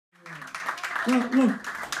Well, look,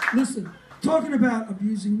 listen, talking about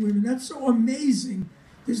abusing women, that's so amazing.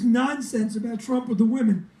 This nonsense about Trump with the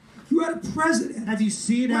women. You had a president. Have you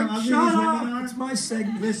seen how ugly these shut women up. are? It's my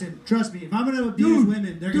segment. Listen, trust me, if I'm going to abuse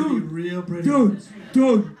women, they're going to be real pretty.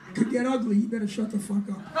 Dude, could get ugly. You better shut the fuck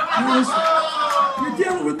up. Now listen, you're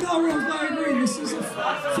dealing with Melrose Diagree. This is a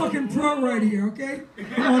fucking pro right here, okay?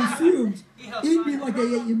 I'm on fumes. Eat me like I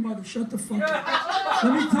ate your mother. Shut the fuck up.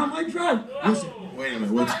 Let me tell my joke. Listen. Wait a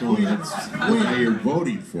minute, what's going on? That's what you're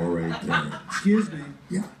voting for right there. Excuse me.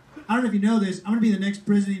 Yeah. I don't know if you know this. I'm going to be the next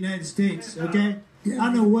president of the United States, okay? Yeah.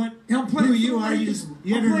 I don't know who you are. You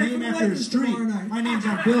have your name after a street. My name's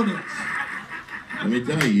on buildings. Let me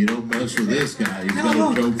tell you, you don't mess with this guy. He's got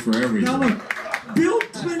a joke for everything. Now look, Bill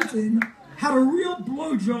Clinton had a real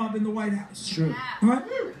blowjob in the White House. Sure. All right?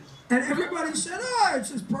 And everybody said, oh, it's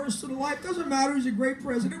his personal life. Doesn't matter. He's a great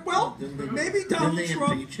president. Well, maybe Donald Trump. Didn't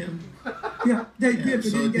they impeach him? Yeah, they did, but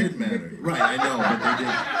so didn't it get did matter. convicted. Right, I know, but they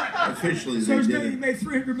did. Officially, so they did. He made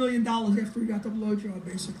 $300 million after he got the blowjob,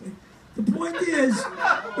 basically. The point is,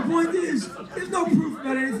 there's no proof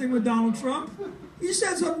about anything with Donald Trump. He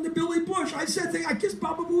said something to Billy Bush. I kissed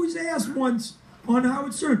Baba Booey's ass once on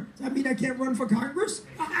Howard Stern. Does that mean I can't run for Congress?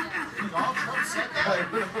 I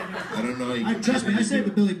don't know. Trust me, I said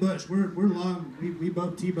to Billy Bush, we're long. We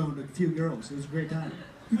both T-boned a few girls. It was a great time.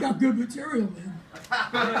 You got good material, man.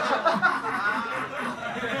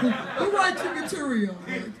 Who writes your material?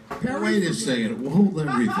 Wait a second. We'll hold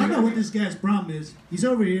everything. I know what this guy's problem is. He's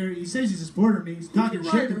over here. He says he's a supporter of me. He's talking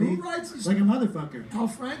shit to me like a motherfucker. Al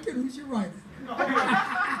Franken, who's your writer?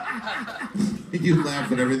 You laugh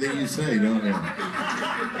at everything you say, don't you?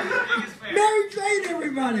 Mary Jane,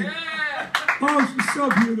 everybody. Oh, she's so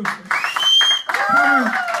beautiful.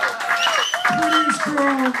 Prettiest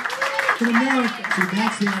girl in America. See,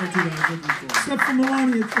 that's the attitude I was looking for. Except for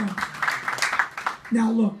Melania Trump.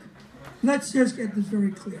 Now look, let's just get this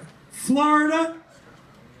very clear. Florida,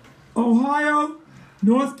 Ohio,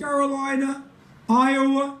 North Carolina,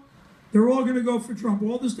 Iowa, they're all going to go for Trump.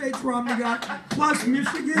 All the states Romney got, plus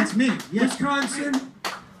Michigan, that's me. Yes. Wisconsin,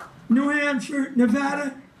 New Hampshire,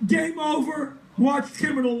 Nevada, game over. Watch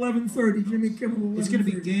Kimmel 11:30. Jimmy Kimmel 11:30. It's going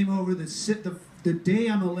to be game over. The day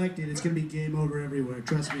I'm elected, it's going to be game over everywhere.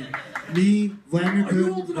 Trust me. Me, Vladimir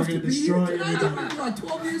Putin, we're going to destroy everybody. You're like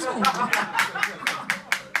 12 years old.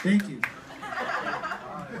 Thank you.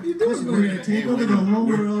 You doing We're going to take over the whole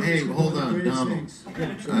world. Hey, hold on, Donald.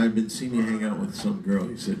 I've been seeing you hang out with some girl.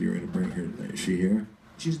 You said you were going to bring her tonight. Is she here?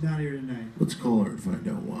 She's not here tonight. Let's call her and find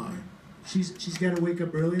out why. She's got to wake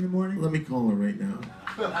up early in the morning? Let me call her right now.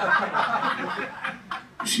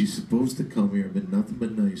 She's supposed to come here. I've been nothing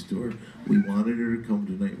but nice to her. We wanted her to come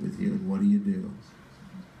tonight with you, and what do you do?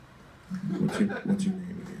 What's your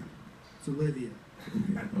name again? It's Olivia.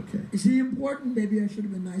 Okay. Is he important? Maybe I should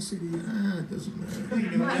have been nicer to you. It doesn't matter.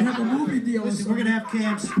 You know, I have a movie deal. Listen, we're going to have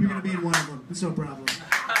camps. You're going to be in one of them. It's no problem.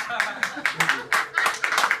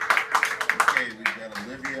 Okay, we've got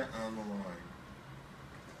Olivia on the line.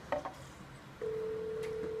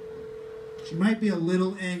 She might be a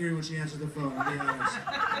little angry when she answers the phone, I'll be honest.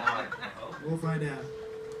 Why? We'll find out.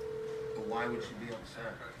 But why would she be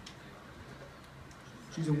upset?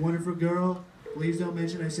 She's a wonderful girl. Please don't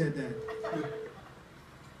mention I said that.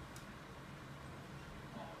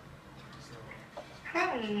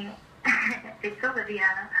 Hey, it's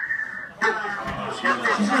Olivia. She's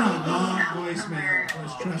got a long voicemail.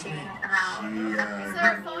 Trust me. Is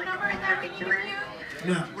there a phone number in there we can use?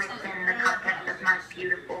 No. Within the context of my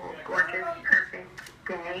beautiful, gorgeous, perfect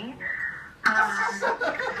day. So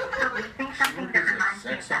listening something that reminds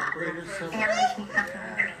me of that, and making something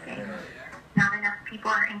interesting. Not enough people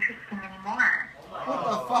are interesting anymore. What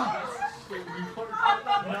the fuck?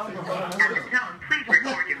 At the tone, please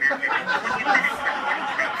record your message. When you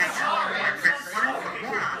finish recording,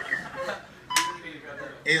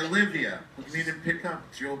 Hey, Olivia, we need to pick up.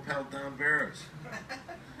 It's your old pal Don Barris.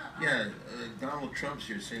 Yeah, Donald Trump's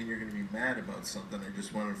here saying you're going to be mad about something. I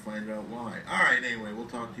just wanted to find out why. All right, anyway, we'll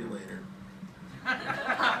talk to you later.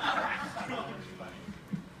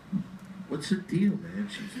 What's the deal, man?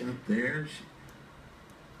 She's not there.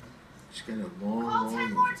 She's got a long, Call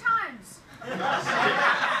 10 more times. I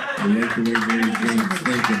like the way Mary Jane's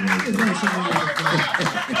thinking right now.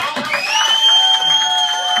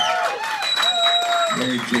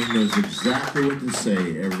 Mary Jane knows exactly what to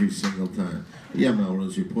say every single time. Yeah,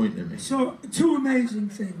 Melrose, you're pointing at me. So, two amazing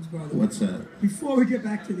things, by the way. What's that? Before we get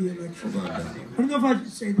back to the election. Hold on, Don. I don't know if I should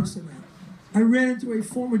say this or not. I ran into a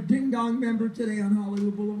former Ding Dong member today on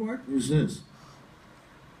Hollywood Boulevard. Who's this?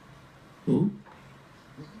 Who?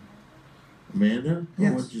 Amanda?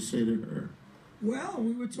 Yes. What did you say to her? Well,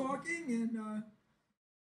 we were talking, and